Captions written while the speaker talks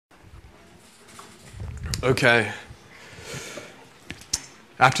Okay.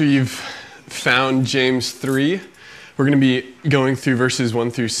 After you've found James 3, we're going to be going through verses 1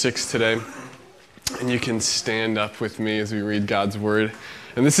 through 6 today. And you can stand up with me as we read God's word.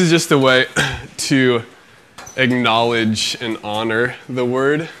 And this is just a way to acknowledge and honor the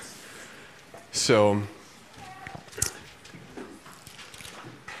word. So,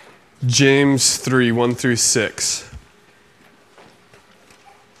 James 3, 1 through 6.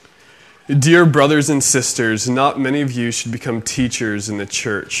 Dear brothers and sisters, not many of you should become teachers in the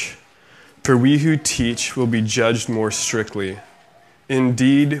church, for we who teach will be judged more strictly.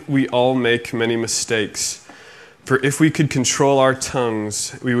 Indeed, we all make many mistakes, for if we could control our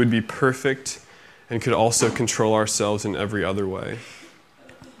tongues, we would be perfect and could also control ourselves in every other way.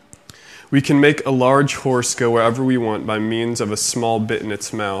 We can make a large horse go wherever we want by means of a small bit in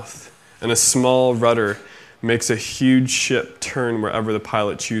its mouth, and a small rudder makes a huge ship turn wherever the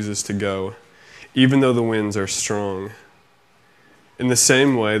pilot chooses to go, even though the winds are strong. In the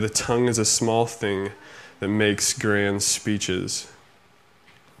same way, the tongue is a small thing that makes grand speeches.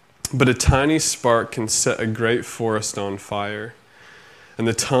 But a tiny spark can set a great forest on fire. And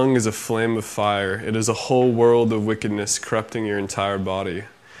the tongue is a flame of fire. It is a whole world of wickedness corrupting your entire body.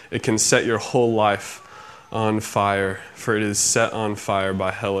 It can set your whole life on fire, for it is set on fire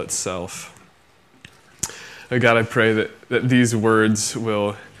by hell itself. Oh God, I pray that these words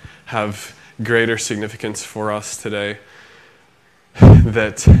will have greater significance for us today,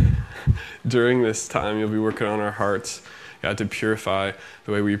 that during this time you'll be working on our hearts, God, to purify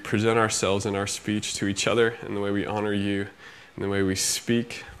the way we present ourselves in our speech to each other and the way we honor you and the way we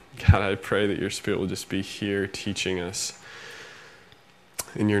speak. God, I pray that your Spirit will just be here teaching us.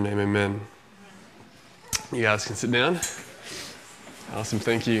 In your name, amen. You guys can sit down. Awesome,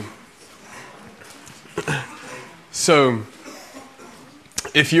 thank you. So,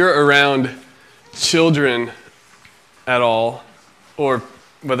 if you're around children at all, or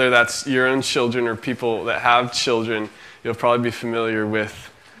whether that's your own children or people that have children, you'll probably be familiar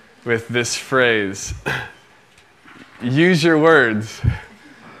with this phrase. Use your words,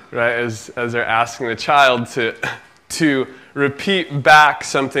 right? As they're asking the child to repeat back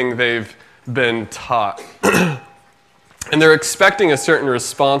something they've been taught. And they're expecting a certain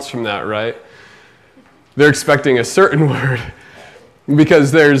response from that, right? They're expecting a certain word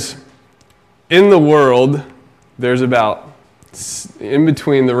because in the world, there's about in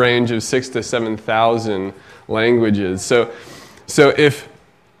between the range of 6,000 to 7,000 languages. So if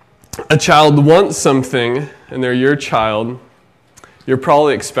a child wants something and they're your child, you're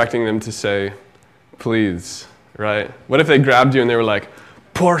probably expecting them to say, please, right? What if they grabbed you and they were like,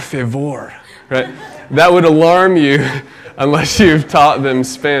 por favor, right? That would alarm you unless you've taught them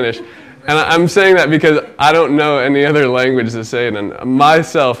Spanish. And I'm saying that because I don't know any other language to say it in.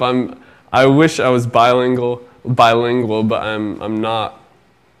 Myself, I wish I was bilingual, but I'm not.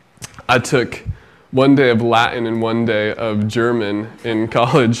 I took one day of Latin and one day of German in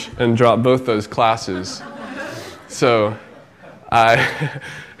college and dropped both those classes. So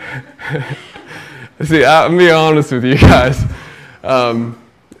see, I'll be honest with you guys.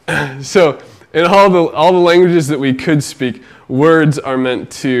 So in all the languages that we could speak, words are meant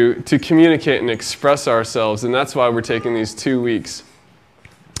to communicate and express ourselves, and that's why we're taking these 2 weeks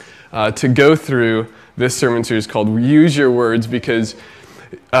to go through this sermon series called Use Your Words, because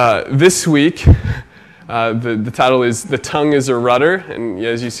this week, the title is The Tongue Is A Rudder, and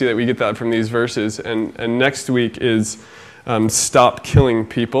as you see that we get that from these verses, and next week is Stop Killing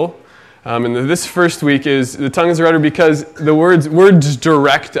People. And this first week is The Tongue Is A Rudder because the words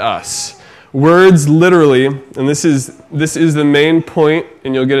direct us. Words literally, and this is the main point,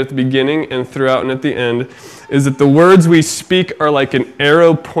 and you'll get it at the beginning and throughout and at the end, is that the words we speak are like an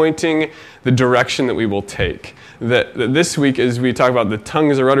arrow pointing the direction that we will take. That this week, as we talk about the tongue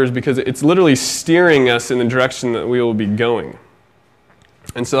as a rudder, is because it's literally steering us in the direction that we will be going.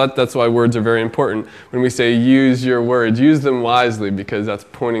 And so that's why words are very important. When we say use your words, use them wisely because that's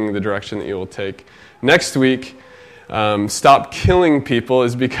pointing the direction that you will take. Next week, stop killing people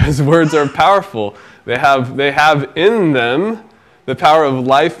is because words are powerful. They have in them the power of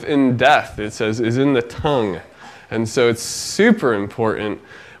life and death, it says, is in the tongue. And so it's super important,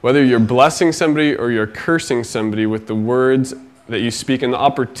 whether you're blessing somebody or you're cursing somebody, with the words that you speak and the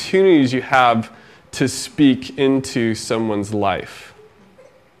opportunities you have to speak into someone's life.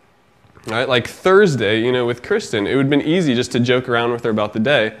 Right? Like Thursday, with Kristen, it would have been easy just to joke around with her about the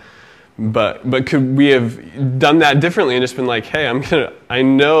day. But could we have done that differently and just been like, hey, I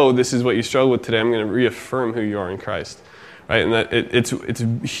know this is what you struggle with today. I'm going to reaffirm who you are in Christ. Right? And that it's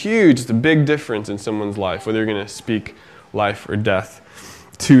huge. It's a big difference in someone's life, whether you're going to speak life or death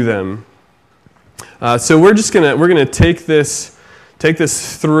to them. So we're gonna take this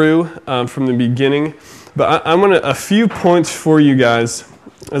through from the beginning. But I want a few points for you guys.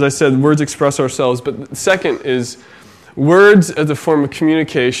 As I said, words express ourselves. But the second is words as a form of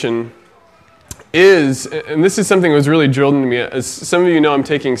communication is, and this is something that was really drilled into me. As some of you know, I'm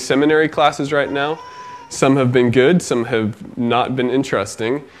taking seminary classes right now. Some have been good, some have not been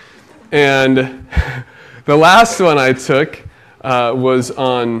interesting. And the last one I took was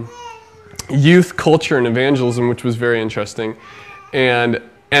on youth culture and evangelism, which was very interesting. And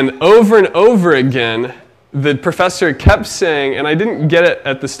over again, the professor kept saying, and I didn't get it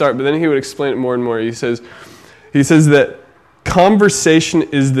at the start, but then he would explain it more and more. He says that conversation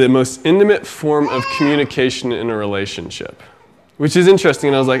is the most intimate form of communication in a relationship, which is interesting.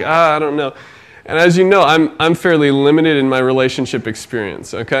 And I was like, I don't know. And as you know, I'm fairly limited in my relationship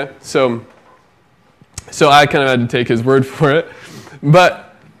experience. Okay, so I kind of had to take his word for it.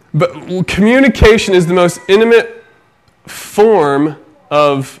 But communication is the most intimate form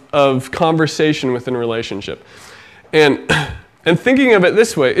of conversation within a relationship. And thinking of it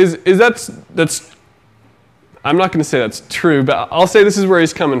this way is that's I'm not going to say that's true, but I'll say this is where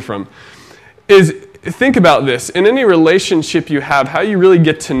he's coming from. Think about this. In any relationship you have, how you really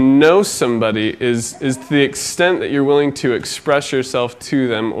get to know somebody is to the extent that you're willing to express yourself to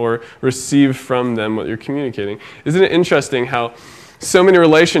them or receive from them what you're communicating. Isn't it interesting how so many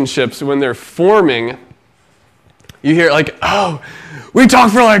relationships, when they're forming, you hear like, oh, we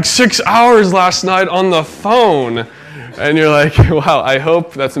talked for like 6 hours last night on the phone. And you're like, wow, I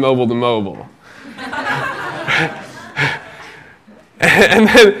hope that's mobile to mobile.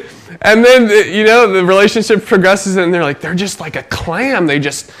 And then you know, the relationship progresses and they're like, they're just like a clam.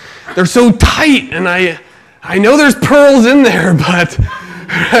 They're so tight. And I know there's pearls in there, but...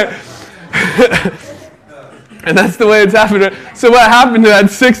 And that's the way it's happened. So what happened to that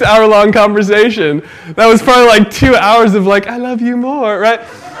 6-hour-long conversation? That was probably like 2 hours of like, I love you more, right?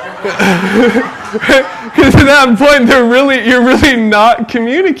 Because at that point, you're really not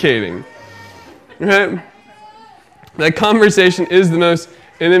communicating, right? That conversation is the most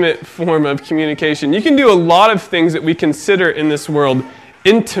intimate form of communication. You can do a lot of things that we consider in this world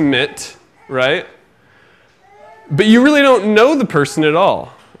intimate, right? But you really don't know the person at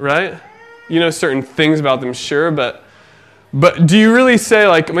all, right? You know certain things about them, sure, but do you really say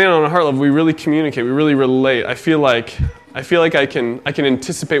like, man, on a heart level, we really communicate, we really relate. I feel like I can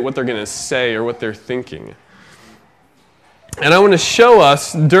anticipate what they're going to say or what they're thinking. And I want to show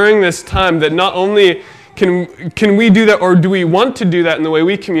us during this time that not only can we do that, or do we want to do that in the way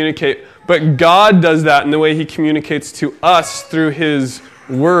we communicate, but God does that in the way He communicates to us through His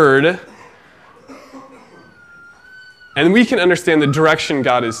Word. And we can understand the direction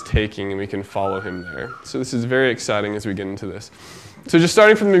God is taking, and we can follow Him there. So this is very exciting as we get into this. So just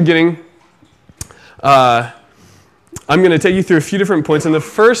starting from the beginning, I'm going to take you through a few different points. And the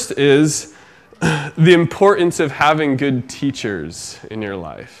first is the importance of having good teachers in your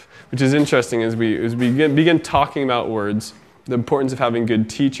life, which is interesting as we begin talking about words, the importance of having good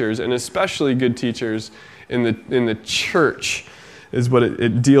teachers, and especially good teachers in the church. Is what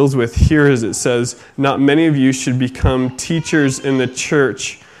it deals with here, as it says, not many of you should become teachers in the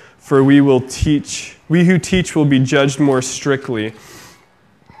church, for we who teach will be judged more strictly.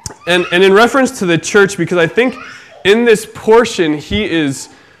 And in reference to the church, because I think in this portion he is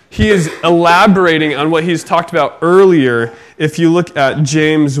elaborating on what he's talked about earlier. If you look at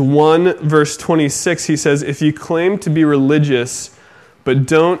James 1, verse 26, he says, if you claim to be religious, but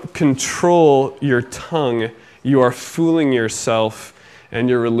don't control your tongue, you are fooling yourself, and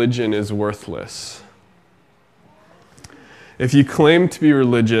your religion is worthless. If you claim to be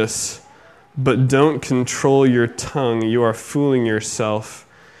religious, but don't control your tongue, you are fooling yourself,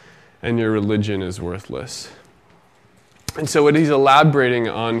 and your religion is worthless. And so what he's elaborating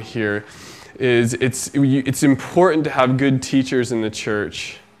on here is it's important to have good teachers in the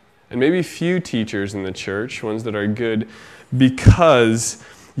church, and maybe few teachers in the church, ones that are good, because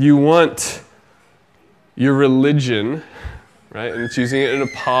you want your religion, right? And it's using it in a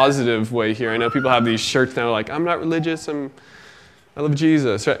positive way here. I know people have these shirts now like, I'm not religious, I love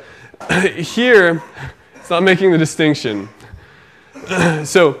Jesus, right? Here, it's not making the distinction.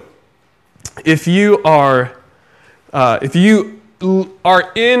 So, if you are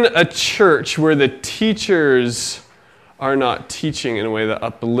in a church where the teachers are not teaching in a way that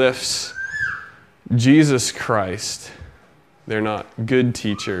uplifts Jesus Christ, they're not good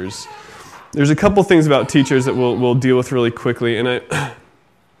teachers. There's a couple things about teachers that we'll deal with really quickly, and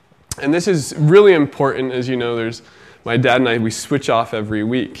this is really important. As you know, there's my dad and I, we switch off every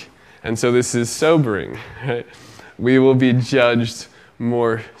week, and so this is sobering, right? We will be judged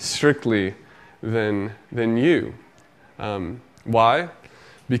more strictly than you. Why?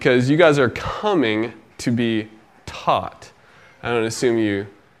 Because you guys are coming to be taught. I don't assume you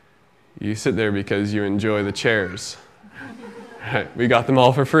sit there because you enjoy the chairs. Right, we got them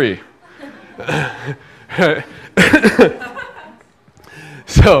all for free.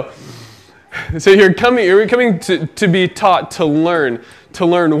 So you're coming to be taught, to learn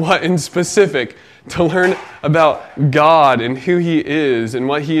what in specific, to learn about God and who He is and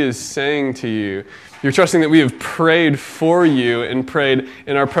what He is saying to you. You're trusting that we have prayed for you and prayed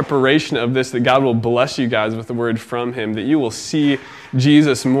in our preparation of this, that God will bless you guys with the word from Him, that you will see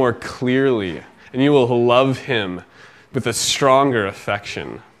Jesus more clearly and you will love Him with a stronger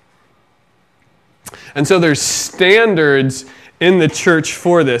affection. And so there's standards in the church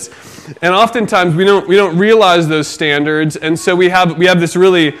for this. And oftentimes we don't realize those standards, and so we have this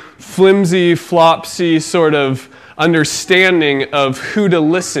really flimsy, flopsy sort of understanding of who to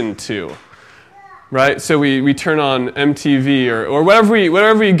listen to. Right? So we turn on MTV or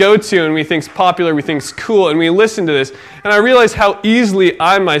whatever we go to and we think's popular, we think's cool, and we listen to this. And I realize how easily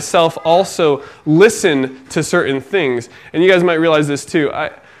I myself also listen to certain things. And you guys might realize this too.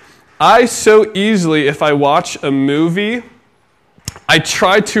 I so easily, if I watch a movie, I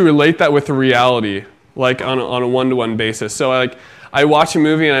try to relate that with reality, like on a one-to-one basis. So I watch a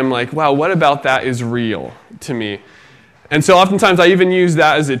movie and I'm like, wow, what about that is real to me? And so oftentimes I even use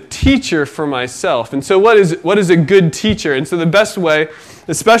that as a teacher for myself. And so what is a good teacher? And so the best way,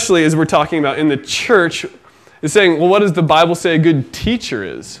 especially as we're talking about in the church, is saying, well, what does the Bible say a good teacher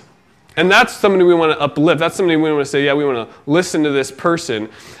is? And that's somebody we want to uplift. That's somebody we want to say, yeah, we want to listen to this person.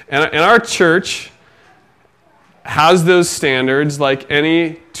 And our church has those standards, like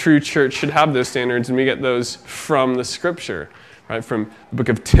any true church should have those standards, and we get those from the Scripture. Right, from the book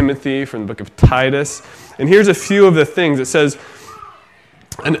of Timothy, from the book of Titus. And here's a few of the things. It says,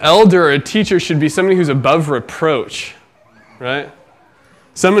 an elder or a teacher should be somebody who's above reproach, right?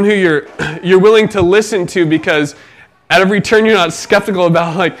 Someone who you're willing to listen to because at every turn you're not skeptical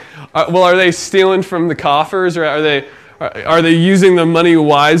about, like, are they stealing from the coffers, or are they using the money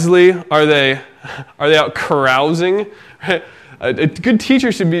wisely? Are they out carousing? Right? A good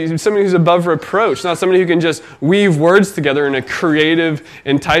teacher should be somebody who's above reproach, not somebody who can just weave words together in a creative,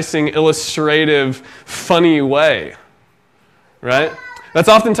 enticing, illustrative, funny way. Right? That's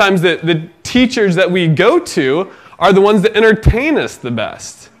oftentimes the teachers that we go to are the ones that entertain us the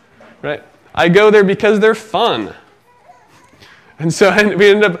best. Right? I go there because they're fun. And so we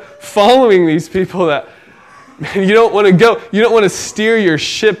end up following these people that you don't want to go. You don't want to steer your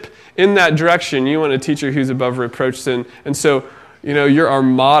ship in that direction. You want a teacher who's above reproach. And so, your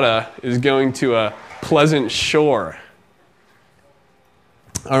armada is going to a pleasant shore.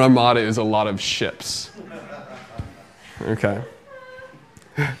 Our armada is a lot of ships. Okay.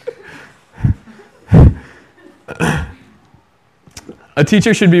 A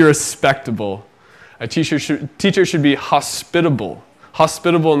teacher should be respectable. A teacher should be hospitable.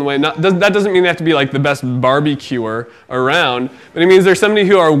 Hospitable in the way, that doesn't mean they have to be like the best barbecuer around, but it means they're somebody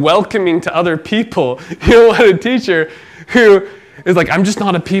who are welcoming to other people. You don't want a teacher who is like, I'm just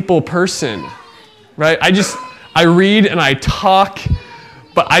not a people person, right? I read and I talk,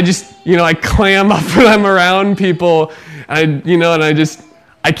 but I clam up when I'm around people, and I just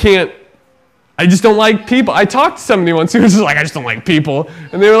don't like people. I talked to somebody once who was just like, I just don't like people.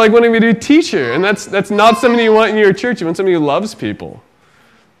 And they were like wanting me to be a teacher. And that's not somebody you want in your church. You want somebody who loves people,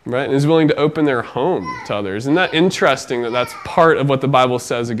 right? And is willing to open their home to others. Isn't that interesting that that's part of what the Bible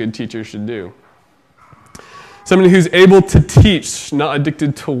says a good teacher should do? Somebody who's able to teach, not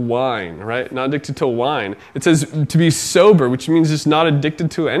addicted to wine, right? Not addicted to wine. It says to be sober, which means just not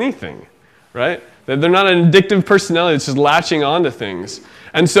addicted to anything, right? That they're not an addictive personality that's just latching on to things.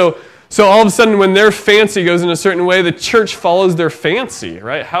 And so all of a sudden, when their fancy goes in a certain way, the church follows their fancy,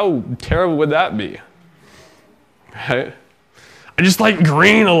 right? How terrible would that be? Right? I just like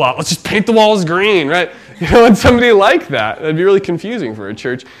green a lot. Let's just paint the walls green, right? And somebody like that, that'd be really confusing for a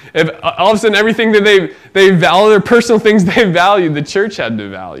church. If all of a sudden everything that they value, their personal things they value, the church had to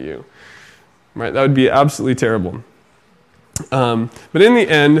value, right? That would be absolutely terrible. But in the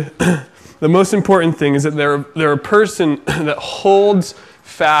end, the most important thing is that they're a person that holds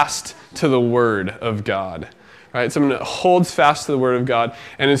fast to the Word of God, right? Someone that holds fast to the Word of God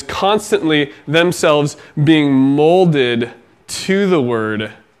and is constantly themselves being molded to the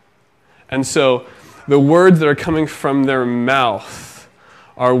Word. And so the words that are coming from their mouth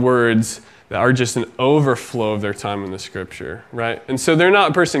are words that are just an overflow of their time in the Scripture, right? And so they're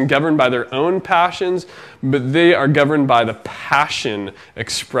not a person governed by their own passions, but they are governed by the passion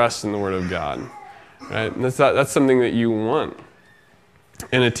expressed in the Word of God, right? And that's something that you want.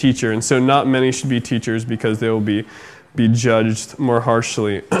 and a teacher. And so not many should be teachers because they will be judged more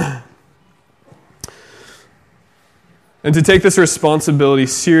harshly. And to take this responsibility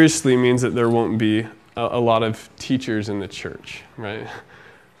seriously means that there won't be a lot of teachers in the church, right?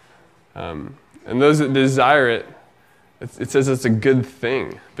 And those that desire it, it says it's a good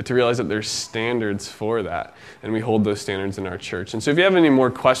thing, but to realize that there's standards for that, and we hold those standards in our church. And so if you have any more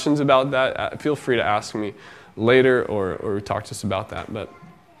questions about that, feel free to ask me later or talk to us about that. But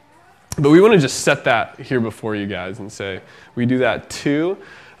we want to just set that here before you guys and say we do that too.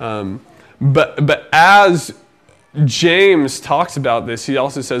 But as James talks about this, he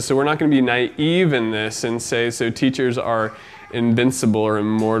also says, so we're not going to be naive in this and say, so teachers are invincible or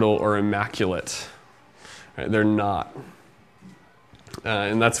immortal or immaculate. Right? They're not.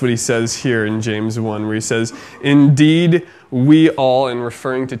 And that's what he says here in James 1, where he says, indeed, we all, and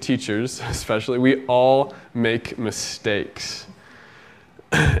referring to teachers especially, we all make mistakes.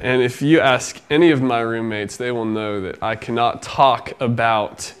 And if you ask any of my roommates, they will know that I cannot talk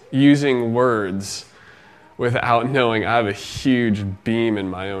about using words without knowing I have a huge beam in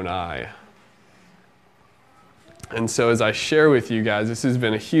my own eye. And so as I share with you guys, this has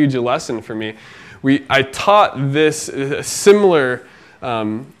been a huge lesson for me. I taught this, a similar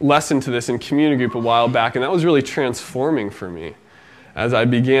lesson to this in community group a while back, and that was really transforming for me as I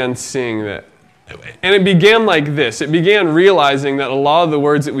began seeing that. And it began like this. It began realizing that a lot of the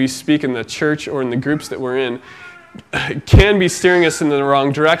words that we speak in the church or in the groups that we're in can be steering us in the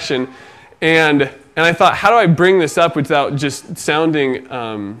wrong direction. And I thought, how do I bring this up without just sounding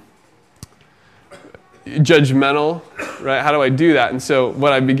judgmental, right? How do I do that? And so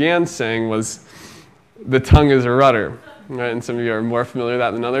what I began saying was, the tongue is a rudder, right? And some of you are more familiar with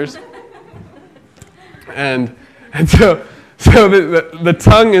that than others. And so the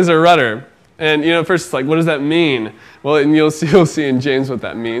tongue is a rudder. And first it's like, what does that mean? Well, and you'll see in James what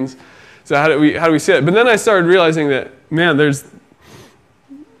that means. So how do we say it? But then I started realizing that, man, there's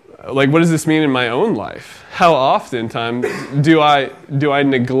what does this mean in my own life? How oftentimes do I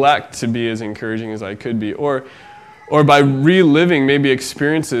neglect to be as encouraging as I could be, or by reliving maybe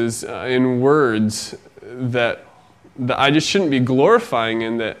experiences in words that I just shouldn't be glorifying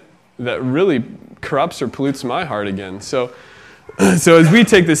in that really corrupts or pollutes my heart again. So as we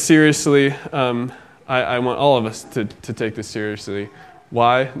take this seriously, I want all of us to take this seriously.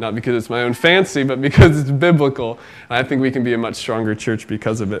 Why? Not because it's my own fancy, but because it's biblical. And I think we can be a much stronger church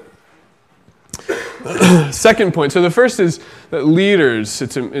because of it. Second point. So the first is that leaders,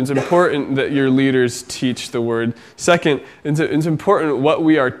 it's important that your leaders teach the word. Second, it's important what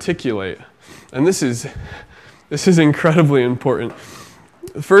we articulate. And this is incredibly important.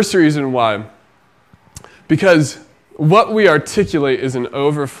 The first reason why, because what we articulate is an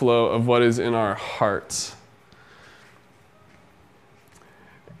overflow of what is in our hearts.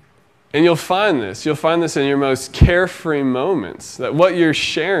 And you'll find this in your most carefree moments, that what you're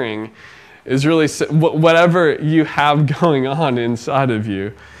sharing is really whatever you have going on inside of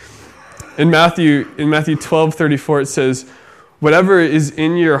you. In Matthew 12:34 it says, whatever is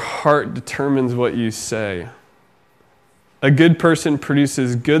in your heart determines what you say. A good person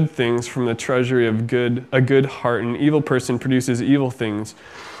produces good things from the treasury of a good heart. An evil person produces evil things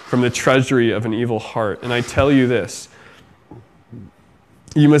from the treasury of an evil heart. And I tell you this,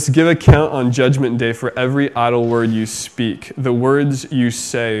 you must give account on Judgment Day for every idle word you speak. The words you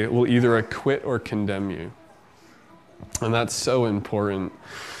say will either acquit or condemn you. And that's so important,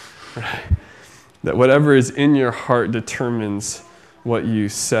 right? That whatever is in your heart determines what you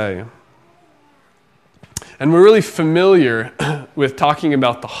say. And we're really familiar with talking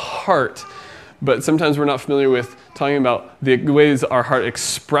about the heart, but sometimes we're not familiar with talking about the ways our heart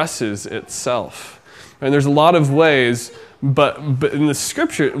expresses itself. And there's a lot of ways, but in the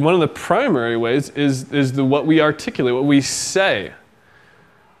scripture, one of the primary ways is what we articulate, what we say.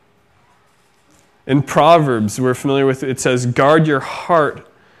 In Proverbs, we're familiar with it says, guard your heart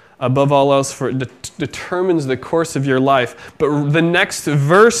above all else, for it determines the course of your life. But the next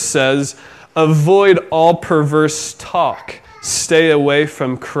verse says, avoid all perverse talk. Stay away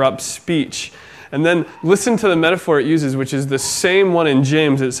from corrupt speech. And then listen to the metaphor it uses, which is the same one in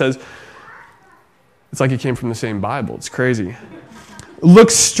James. It says, it's like it came from the same Bible. It's crazy. Look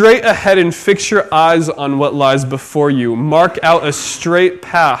straight ahead and fix your eyes on what lies before you. Mark out a straight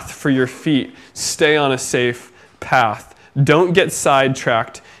path for your feet. Stay on a safe path. Don't get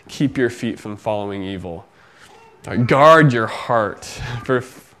sidetracked. Keep your feet from following evil. Guard your heart, for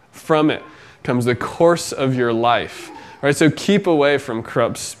from it comes the course of your life. All right, so keep away from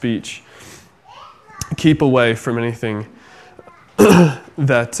corrupt speech. Keep away from anything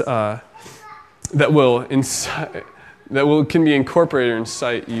that will that can be incorporated or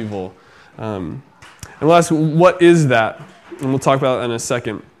incite evil. And we'll ask, what is that? And we'll talk about that in a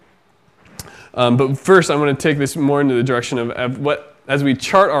second. But first, I'm going to take this more into the direction of what, as we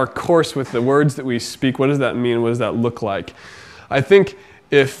chart our course with the words that we speak, what does that mean? What does that look like? I think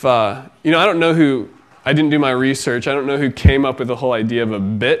if, I don't know who, I didn't do my research, I don't know who came up with the whole idea of a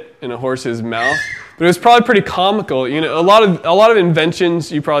bit in a horse's mouth, but it was probably pretty comical. A lot of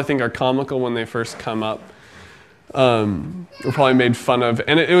inventions you probably think are comical when they first come up. Were probably made fun of.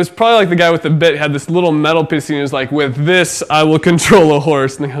 And it was probably like the guy with the bit had this little metal piece and he was like, with this, I will control a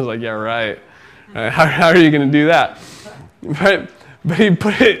horse. And I was like, yeah, right. How are you going to do that? Right? But he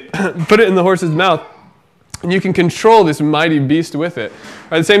put it in the horse's mouth, and you can control this mighty beast with it.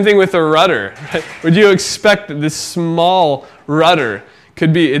 Right? The same thing with a rudder. Right? Would you expect that this small rudder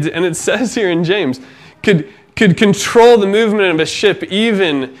could be, and it says here in James, could control the movement of a ship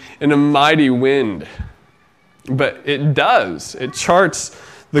even in a mighty wind? But it does. It charts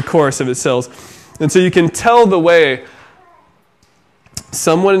the course of its sails. And so you can tell the way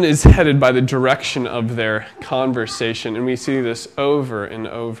someone is headed by the direction of their conversation. And we see this over and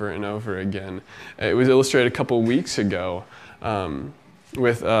over and over again. It was illustrated a couple weeks ago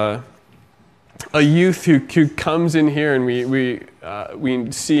with a youth who comes in here and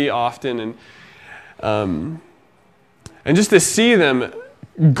we see often. And just to see them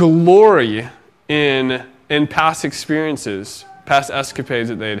glory in past experiences, past escapades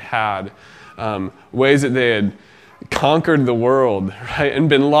that they had, ways that they had conquered the world, right, and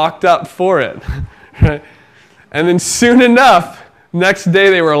been locked up for it, right? And then soon enough, next day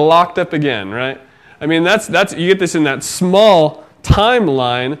they were locked up again, right? I mean, that's you get this in that small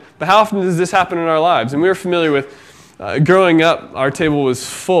timeline, but how often does this happen in our lives? And we were familiar with, growing up, our table was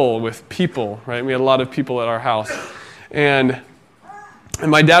full with people, right? We had a lot of people at our house. And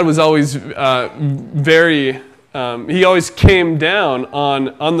my dad was always he always came down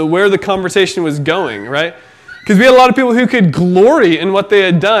on where the conversation was going, right? Because we had a lot of people who could glory in what they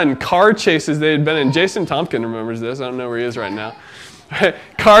had done, car chases they had been in. Jason Tompkin remembers this. I don't know where he is right now. Right?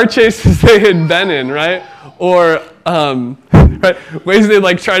 Car chases they had been in, right? Or right? Ways they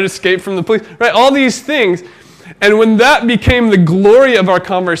tried to escape from the police, right? All these things. And when that became the glory of our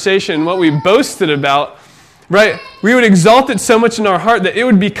conversation, what we boasted about, right, we would exalt it so much in our heart that it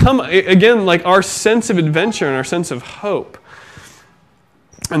would become, again, like our sense of adventure and our sense of hope.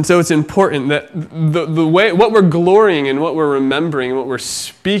 And so it's important that the way, what we're glorying in, what we're remembering, and what we're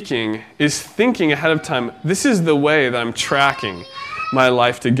speaking is thinking ahead of time, this is the way that I'm tracking my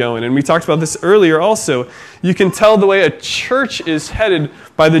life to go in. And we talked about this earlier also. You can tell the way a church is headed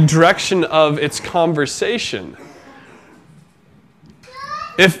by the direction of its conversation.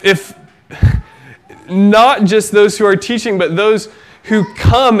 If not just those who are teaching, but those who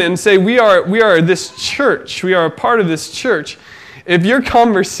come and say, we are this church, we are a part of this church. If your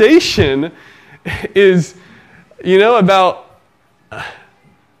conversation is, about,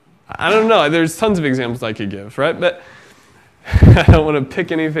 I don't know, there's tons of examples I could give, right? But I don't want to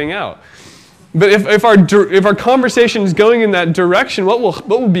pick anything out. But if our conversation is going in that direction, what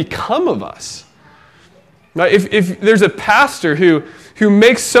will become of us? Right? If there's a pastor who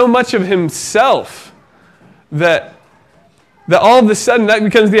makes so much of himself that all of a sudden that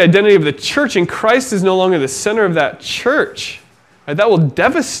becomes the identity of the church, and Christ is no longer the center of that church, right? That will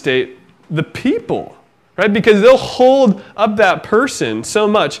devastate the people, right? Because they'll hold up that person so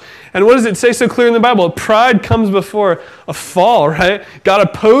much. And what does it say so clear in the Bible? Pride comes before a fall, right? God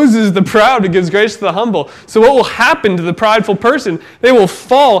opposes the proud and gives grace to the humble. So what will happen to the prideful person? They will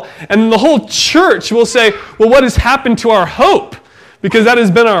fall, and then the whole church will say, well, what has happened to our hope? Because that has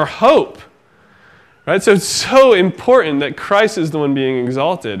been our hope. Right? So it's so important that Christ is the one being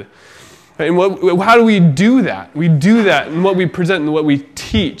exalted. Right? And how do we do that? We do that in what we present and what we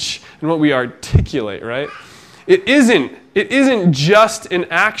teach and what we articulate, right? It isn't just an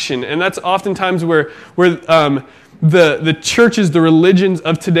action, and that's oftentimes where the churches, the religions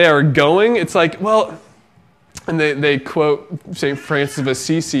of today are going. It's like, well, and they quote St. Francis of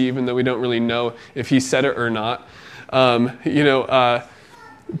Assisi, even though we don't really know if he said it or not.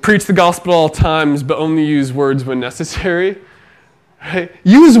 Preach the gospel at all times, but only use words when necessary. Right?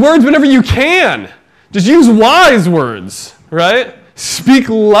 Use words whenever you can. Just use wise words, right? Speak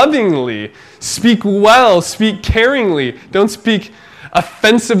lovingly. Speak well. Speak caringly. Don't speak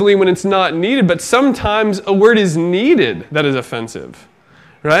offensively when it's not needed, but sometimes a word is needed that is offensive,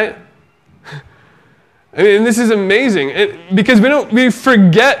 right? I mean, this is amazing because we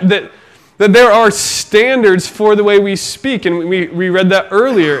forget that there are standards for the way we speak. And we read that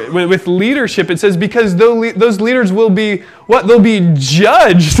earlier with leadership. It says because those leaders will be, what? They'll be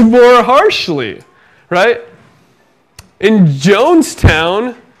judged more harshly, right? in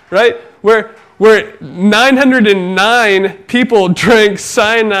Jonestown, right, where 909 people drank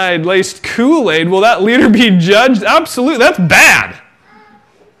cyanide-laced Kool-Aid, will that leader be judged? Absolutely, that's bad.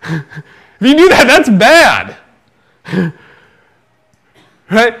 If you do that, that's bad.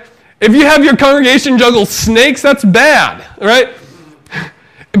 Right? If you have your congregation juggle snakes, that's bad, right?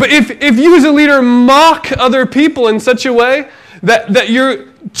 But if you as a leader mock other people in such a way that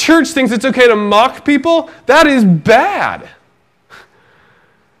your church thinks it's okay to mock people, that is bad.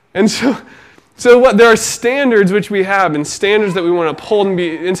 And so what? There are standards which we have, and standards that we want to uphold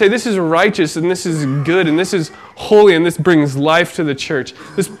and say this is righteous and this is good and this is holy and this brings life to the church.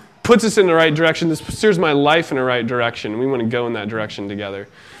 This puts us in the right direction. This steers my life in the right direction. We want to go in that direction together.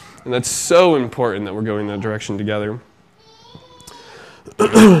 And that's so important that we're going in that direction together.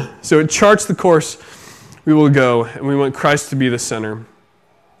 So it charts the course we will go, and we want Christ to be the center.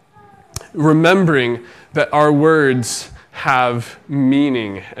 Remembering that our words have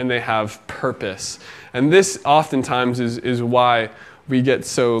meaning and they have purpose. And this oftentimes is why we get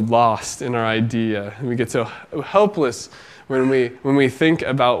so lost in our idea. And we get so helpless when we think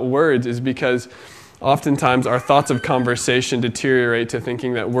about words, is because oftentimes our thoughts of conversation deteriorate to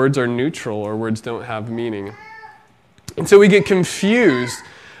thinking that words are neutral or words don't have meaning. And so we get confused,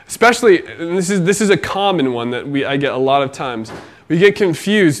 especially, and this is a common one that I get a lot of times. We get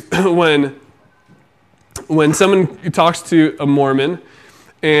confused when someone talks to a Mormon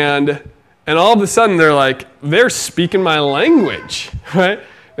and all of a sudden they're speaking my language, right?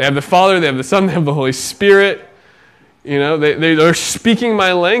 They have the Father, they have the Son, they have the Holy Spirit. They're speaking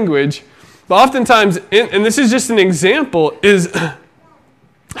my language. But oftentimes, and this is just an example, is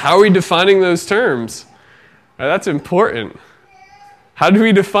how are we defining those terms? Right, that's important. How do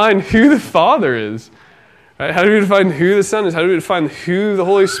we define who the Father is? Right? How do we define who the Son is? How do we define who the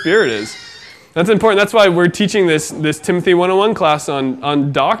Holy Spirit is? That's important. That's why we're teaching this Timothy 101 class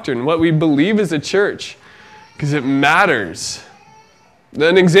on doctrine, what we believe as a church, because it matters.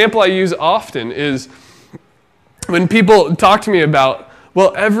 An example I use often is when people talk to me about,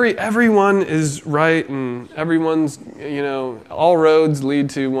 well, everyone is right and everyone's, all roads lead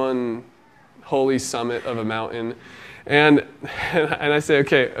to one holy summit of a mountain. And I say,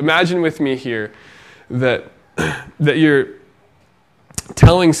 okay, imagine with me here that you're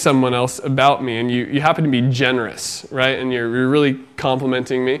telling someone else about me and you happen to be generous, right? And you're really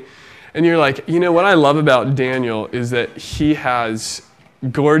complimenting me. And you're like, what I love about Daniel is that he has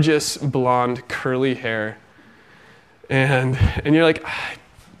gorgeous blonde curly hair. And you're like,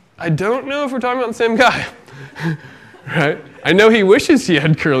 I don't know if we're talking about the same guy, right? I know he wishes he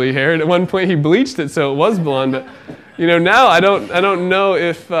had curly hair, and at one point he bleached it so it was blonde. But now I don't know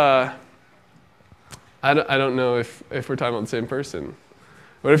if I don't know if we're talking about the same person.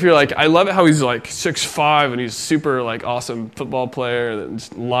 What if you're like, I love it how he's like 6'5" and he's super like awesome football player and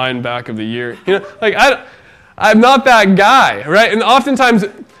just linebacker of the year. I'm not that guy, right? And oftentimes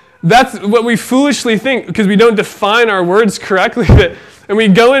that's what we foolishly think because we don't define our words correctly. And we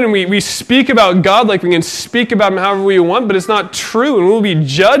go in and we speak about God like we can speak about Him however we want, but it's not true. And we'll be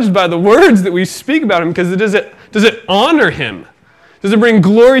judged by the words that we speak about Him because does it honor Him? Does it bring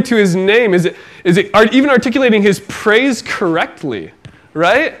glory to His name? Is it even articulating His praise correctly?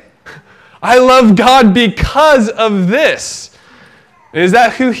 Right? I love God because of this. And is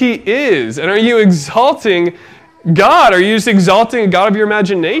that who He is? And are you exalting God? Are you just exalting a God of your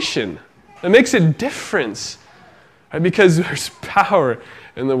imagination? It makes a difference. Right? Because there's power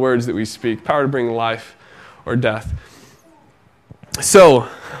in the words that we speak, power to bring life or death. So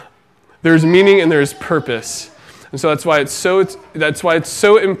there's meaning and there's purpose. And so that's why it's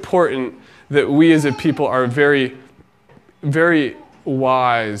so important that we as a people are very, very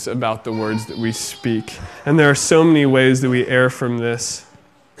wise about the words that we speak. And there are so many ways that we err from this.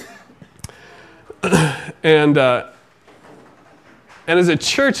 And as a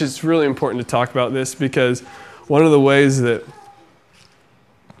church, it's really important to talk about this because one of the ways that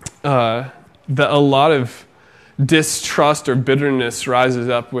a lot of distrust or bitterness rises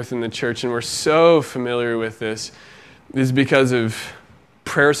up within the church, and we're so familiar with this, is because of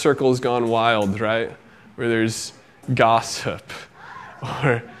prayer circles gone wild, right? Where there's gossip,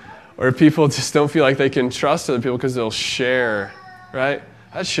 or people just don't feel like they can trust other people because they'll share, right?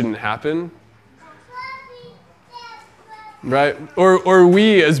 That shouldn't happen. Right? Or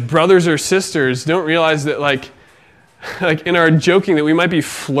we as brothers or sisters don't realize that like in our joking that we might be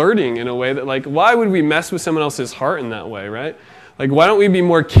flirting in a way that like, why would we mess with someone else's heart in that way, right? Like, why don't we be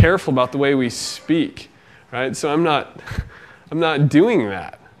more careful about the way we speak, right? So I'm not doing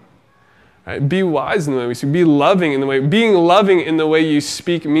that. Right? Be wise in the way we speak. Be loving in the way. Being loving in the way you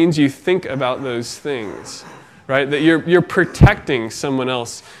speak means you think about those things, right? That you're protecting someone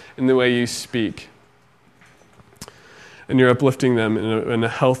else in the way you speak. And you're uplifting them in a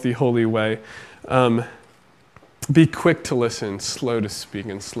healthy, holy way. Be quick to listen, slow to speak,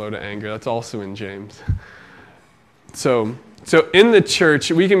 and slow to anger. That's also in James. So in the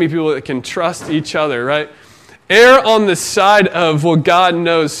church, we can be people that can trust each other, right? Err on the side of, well, God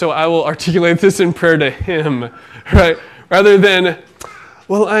knows, so I will articulate this in prayer to him, right? Rather than,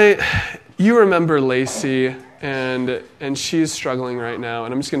 well, you remember Lacey, and she's struggling right now,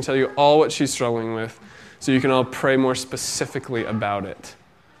 and I'm just going to tell you all what she's struggling with, so you can all pray more specifically about it.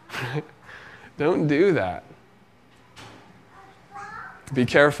 Don't do that. Be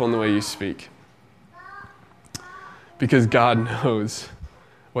careful in the way you speak. Because God knows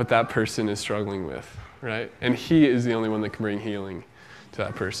what that person is struggling with, right? And he is the only one that can bring healing to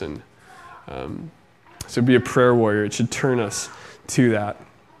that person. So be a prayer warrior. It should turn us to that.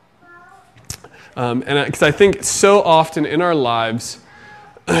 And because I think so often in our lives,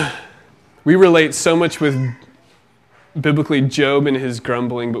 we relate so much with biblically Job and his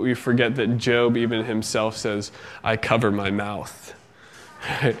grumbling, but we forget that Job even himself says, I cover my mouth.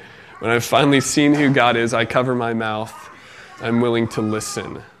 Right? When I've finally seen who God is, I cover my mouth. I'm willing to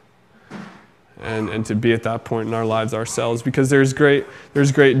listen and to be at that point in our lives ourselves, because there's great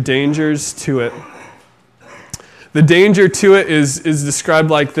dangers to it. The danger to it is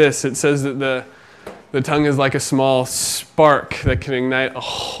described like this. It says that the tongue is like a small spark that can ignite a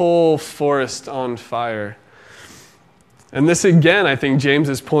whole forest on fire. And this again, I think James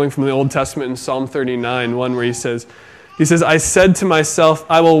is pulling from the Old Testament in Psalm 39, one where he says, I said to myself,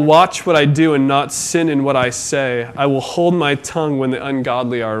 I will watch what I do and not sin in what I say. I will hold my tongue when the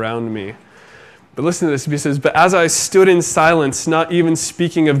ungodly are around me. But listen to this. He says, but as I stood in silence, not even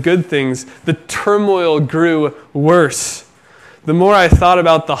speaking of good things, the turmoil grew worse. The more I thought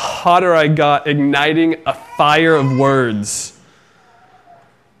about, the hotter I got, igniting a fire of words.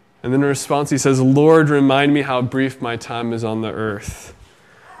 And then in response, he says, Lord, remind me how brief my time is on the earth.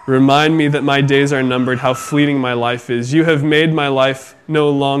 Remind me that my days are numbered, how fleeting my life is. You have made my life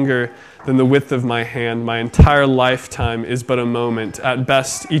no longer than the width of my hand. My entire lifetime is but a moment. At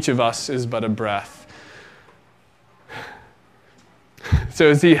best, each of us is but a breath.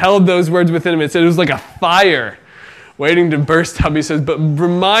 So as he held those words within him, it said it was like a fire waiting to burst up. He says, but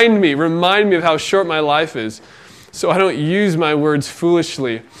remind me of how short my life is, so I don't use my words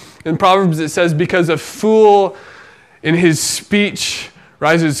foolishly. In Proverbs it says, because a fool in his speech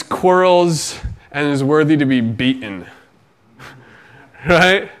rises quarrels and is worthy to be beaten.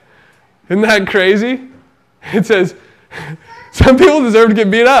 Right? Isn't that crazy? It says, some people deserve to get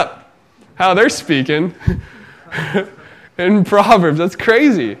beat up. How they're speaking. In Proverbs, that's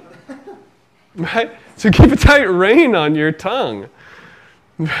crazy. Right? So keep a tight rein on your tongue.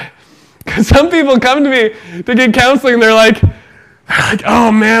 Because some people come to me to get counseling and they're like,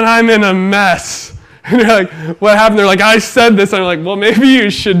 oh man, I'm in a mess. And they're like, what happened? They're like, I said this. I'm like, well, maybe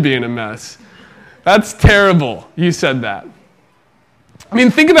you should be in a mess. That's terrible. You said that. I mean,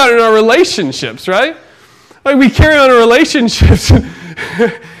 think about it in our relationships, right? Like we carry on our relationships,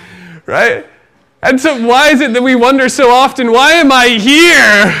 right? And so why is it that we wonder so often, why am I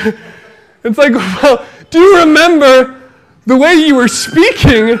here? It's like, well, do you remember the way you were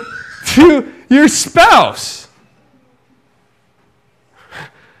speaking to your spouse?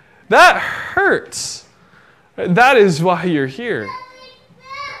 That hurts. That is why you're here.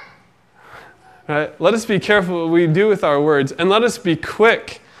 Right? Let us be careful what we do with our words, and let us be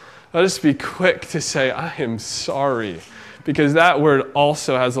quick. Let us be quick to say, I am sorry, because that word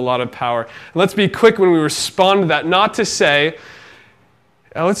also has a lot of power. And let's be quick when we respond to that, not to say,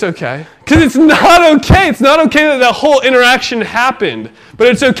 oh, it's okay. Because it's not okay. It's not okay that that whole interaction happened, but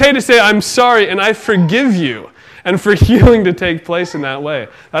it's okay to say, I'm sorry, and I forgive you. And for healing to take place in that way.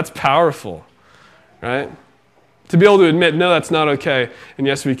 That's powerful, right? To be able to admit, no, that's not okay. And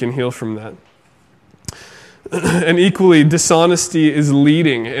yes, we can heal from that. And equally, dishonesty is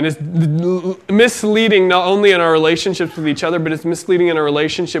leading. And it's misleading not only in our relationships with each other, but it's misleading in our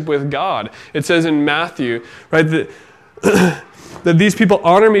relationship with God. It says in Matthew, right, that these people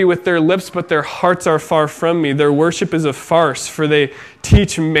honor me with their lips, but their hearts are far from me. Their worship is a farce, for they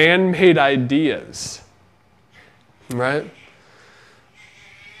teach man-made ideas. Right?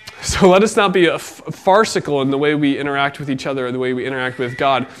 So let us not be farcical in the way we interact with each other or the way we interact with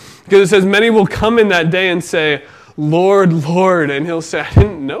God. Because it says, many will come in that day and say, Lord, Lord. And he'll say, I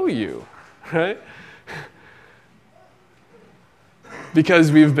didn't know you. Right?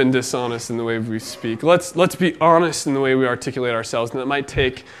 Because we've been dishonest in the way we speak. Let's be honest in the way we articulate ourselves. And that might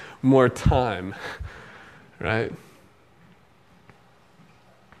take more time. Right?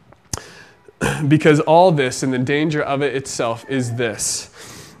 Because all this and the danger of it itself is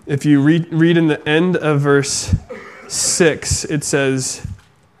this. If you read in the end of verse 6, it says,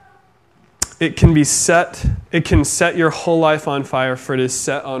 it can set your whole life on fire, for it is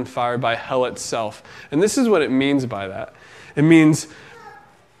set on fire by hell itself. And this is what it means by that. It means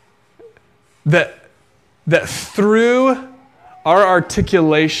that through our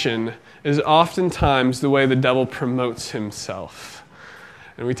articulation is oftentimes the way the devil promotes himself.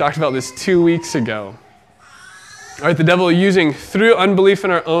 And we talked about this 2 weeks ago. All right, the devil using, through unbelief in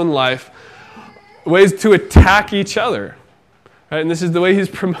our own life, ways to attack each other. Right? And this is the way he's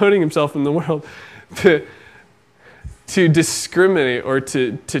promoting himself in the world, to discriminate or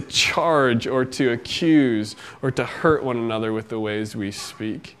to charge or to accuse or to hurt one another with the ways we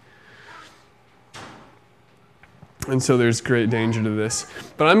speak. And so there's great danger to this.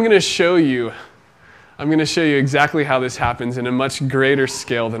 But I'm going to show you exactly how this happens in a much greater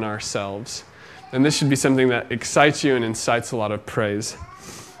scale than ourselves. And this should be something that excites you and incites a lot of praise.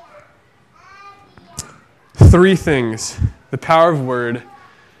 3 things. The power of word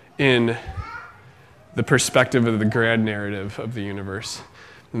in the perspective of the grand narrative of the universe.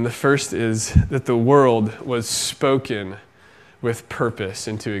 And the first is that the world was spoken with purpose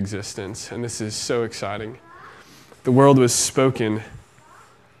into existence. And this is so exciting. The world was spoken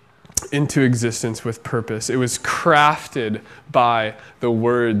into existence with purpose. It was crafted by the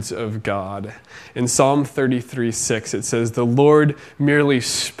words of God. In Psalm 33:6, it says, "The Lord merely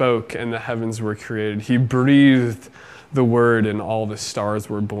spoke and the heavens were created. He breathed the word and all the stars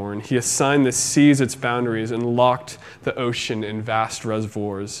were born. He assigned the seas its boundaries and locked the ocean in vast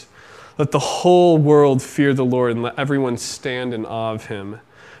reservoirs. Let the whole world fear the Lord and let everyone stand in awe of him.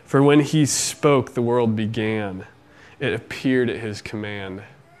 For when he spoke, the world began. It appeared at his command."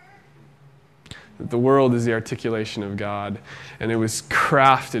 The world is the articulation of God, and it was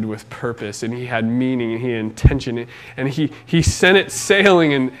crafted with purpose, and he had meaning, and he had intention, and he sent it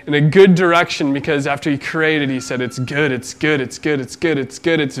sailing in a good direction, because after he created, he said, it's good, it's good, it's good, it's good, it's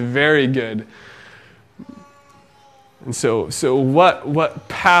good, it's very good. And so what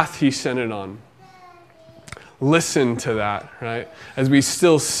path he sent it on? Listen to that, right? As we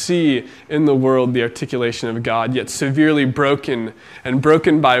still see in the world the articulation of God, yet severely broken. And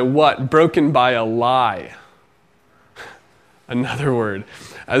broken by what? Broken by a lie. Another word.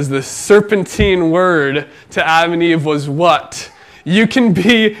 As the serpentine word to Adam and Eve was what? You can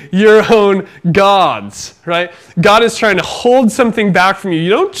be your own gods, right? God is trying to hold something back from you.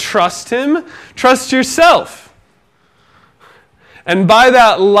 You don't trust him. Trust yourself. And by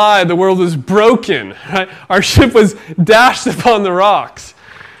that lie, the world was broken. Right? Our ship was dashed upon the rocks.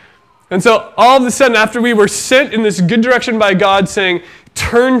 And so all of a sudden, after we were sent in this good direction by God, saying,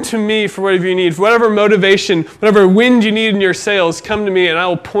 turn to me for whatever you need, for whatever motivation, whatever wind you need in your sails, come to me and I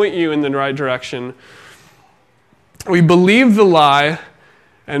will point you in the right direction. We believed the lie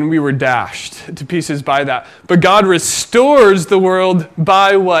and we were dashed to pieces by that. But God restores the world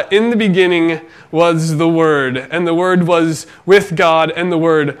by what? In the beginning was the Word, and the Word was with God, and the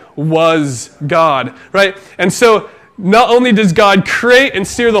Word was God, right? And so not only does God create and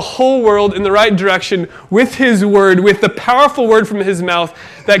steer the whole world in the right direction with his Word, with the powerful word from his mouth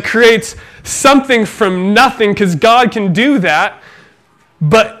that creates something from nothing, because God can do that,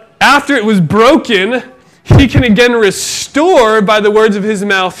 but after it was broken, he can again restore by the words of his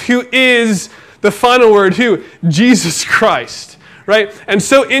mouth, who is the final word, who? Jesus Christ, right? And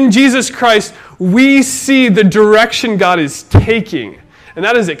so in Jesus Christ, we see the direction God is taking. And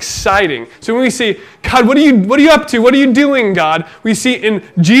that is exciting. So when we say, God, what are you up to? What are you doing, God? We see in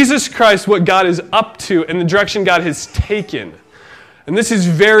Jesus Christ what God is up to and the direction God has taken. And this is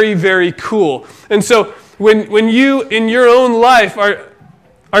very, very cool. And so when you in your own life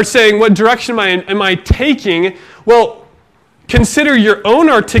are saying, what direction am I taking? Well, consider your own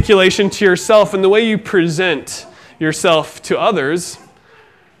articulation to yourself and the way you present yourself to others.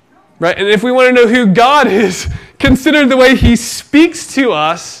 Right? And if we want to know who God is, consider the way he speaks to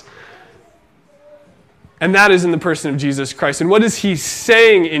us. And that is in the person of Jesus Christ. And what is he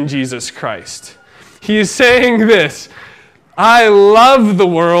saying in Jesus Christ? He is saying this: I love the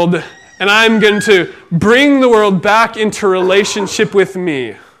world, and I'm going to bring the world back into relationship with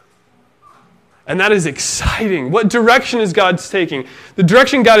me. And that is exciting. What direction is God taking? The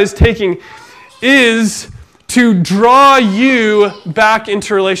direction God is taking is to draw you back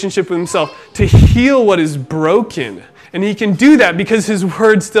into relationship with himself, to heal what is broken. And he can do that because his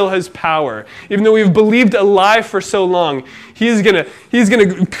word still has power. Even though we've believed a lie for so long, he's going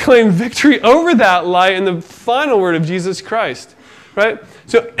to claim victory over that lie in the final word of Jesus Christ. Right?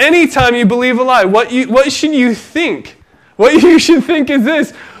 So anytime you believe a lie, what should you think? What you should think is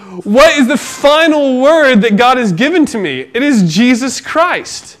this: what is the final word that God has given to me? It is Jesus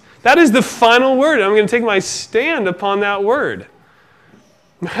Christ. That is the final word. I'm going to take my stand upon that word.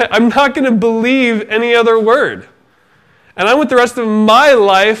 I'm not going to believe any other word. And I want the rest of my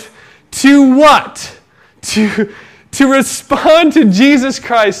life to what? To respond to Jesus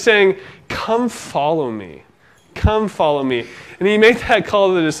Christ saying, come follow me. Come follow me. And he made that call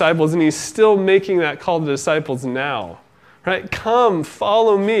to the disciples, and he's still making that call to the disciples now. Right? Come,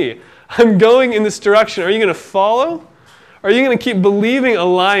 follow me. I'm going in this direction. Are you going to follow? Or are you going to keep believing a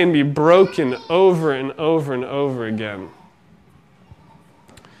lie and be broken over and over and over again?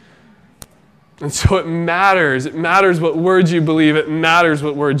 And so it matters. It matters what words you believe. It matters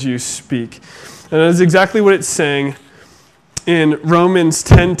what words you speak. And that is exactly what it's saying in Romans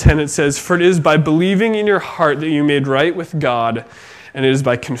 10:10. It says, for it is by believing in your heart that you made right with God, and it is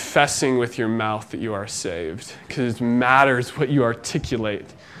by confessing with your mouth that you are saved. Because it matters what you articulate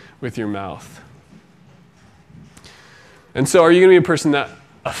with your mouth. And so are you going to be a person that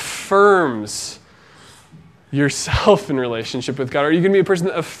affirms yourself in relationship with God? Or are you going to be a person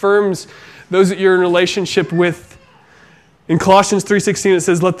that affirms those that you're in relationship with? In Colossians 3:16 it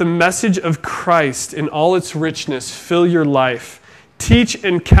says, let the message of Christ in all its richness fill your life. Teach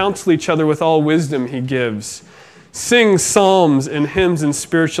and counsel each other with all wisdom he gives. Sing psalms and hymns and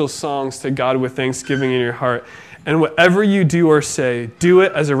spiritual songs to God with thanksgiving in your heart. And whatever you do or say, do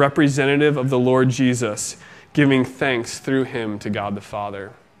it as a representative of the Lord Jesus, giving thanks through him to God the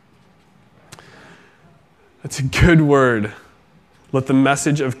Father. That's a good word. Let the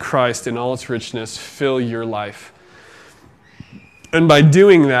message of Christ in all its richness fill your life. And by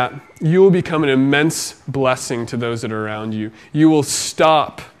doing that, you will become an immense blessing to those that are around you. You will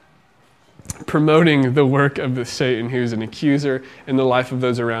stop promoting the work of Satan, who's an accuser, in the life of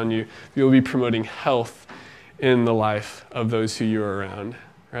those around you. You will be promoting health in the life of those who you are around,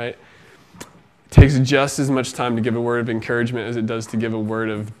 right? It takes just as much time to give a word of encouragement as it does to give a word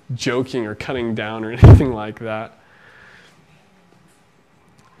of joking or cutting down or anything like that.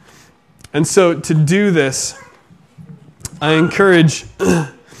 And so to do this, I encourage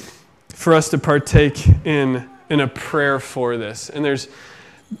for us to partake in a prayer for this. And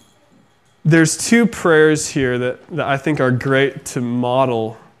there's two prayers here that I think are great to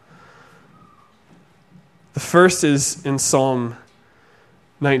model. The first is in Psalm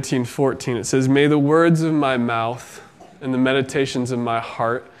 19:14. It says, may the words of my mouth and the meditations of my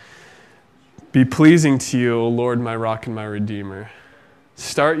heart be pleasing to you, O Lord, my rock and my redeemer.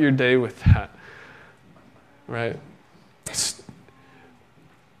 Start your day with that, right?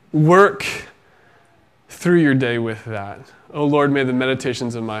 Work through your day with that. O Lord, may the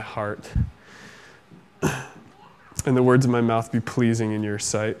meditations of my heart and the words of my mouth be pleasing in your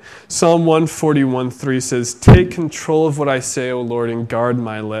sight. Psalm 141:3 says, take control of what I say, O Lord, and guard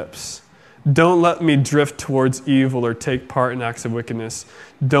my lips. Don't let me drift towards evil or take part in acts of wickedness.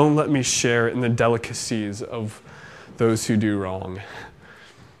 Don't let me share in the delicacies of those who do wrong.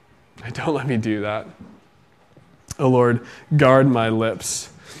 Don't let me do that. O Lord, guard my lips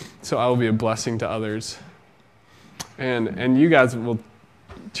so I will be a blessing to others. And you guys will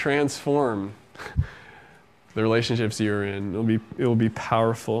transform the relationships you're in. It will be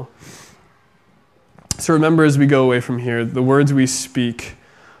powerful. So remember, as we go away from here, the words we speak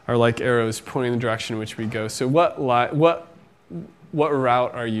are like arrows pointing the direction in which we go. So what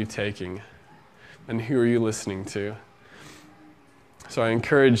route are you taking? And who are you listening to? So I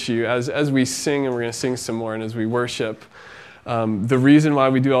encourage you, as we sing, and we're going to sing some more, and as we worship, the reason why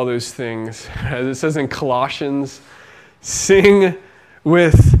we do all those things, as it says in Colossians, sing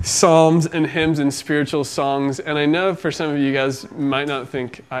with psalms and hymns and spiritual songs. And I know for some of you guys might not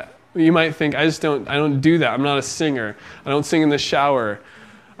think, you might think, I don't do that. I'm not a singer. I don't sing in the shower.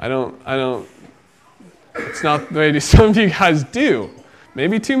 It's not the way some of you guys do.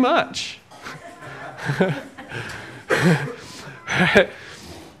 Maybe too much.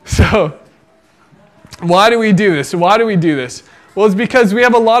 So, why do we do this? Why do we do this? Well, it's because we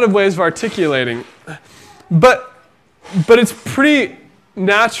have a lot of ways of articulating. But it's pretty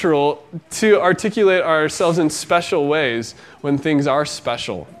natural to articulate ourselves in special ways when things are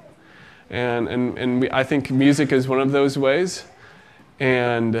special. And I think music is one of those ways.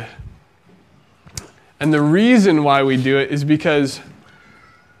 And the reason why we do it is because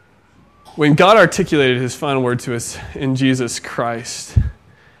when God articulated his final word to us in Jesus Christ,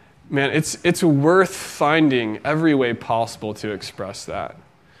 man, it's worth finding every way possible to express that,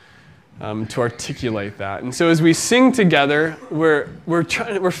 to articulate that. And so as we sing together,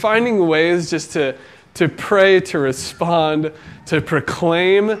 we're finding ways just to pray, to respond, to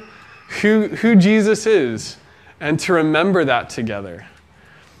proclaim who Jesus is, and to remember that together.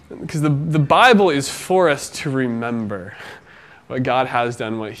 Because the Bible is for us to remember what God has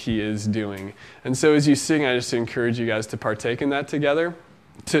done, what He is doing. And so as you sing, I just encourage you guys to partake in that together,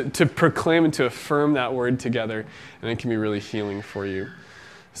 to proclaim and to affirm that word together, and it can be really healing for you.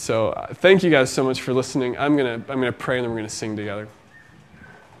 So thank you guys so much for listening. I'm gonna pray, and then we're going to sing together.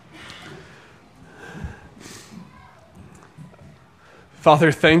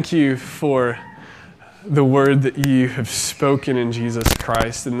 Father, thank you for the word that you have spoken in Jesus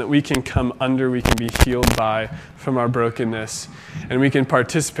Christ, and that we can come under, we can be healed by from our brokenness, and we can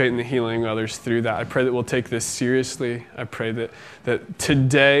participate in the healing of others through that. I pray that we'll take this seriously. I pray that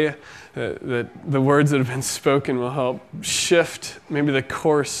today, that the words that have been spoken will help shift maybe the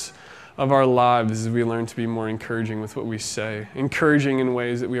course of our lives as we learn to be more encouraging with what we say, encouraging in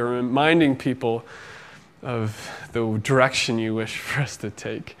ways that we are reminding people of the direction you wish for us to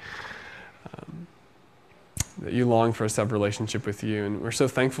take. That you long for us to have a relationship with you, and we're so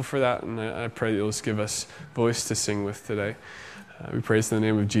thankful for that, and I pray that you'll just give us voice to sing with today. We praise in the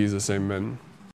name of Jesus, amen.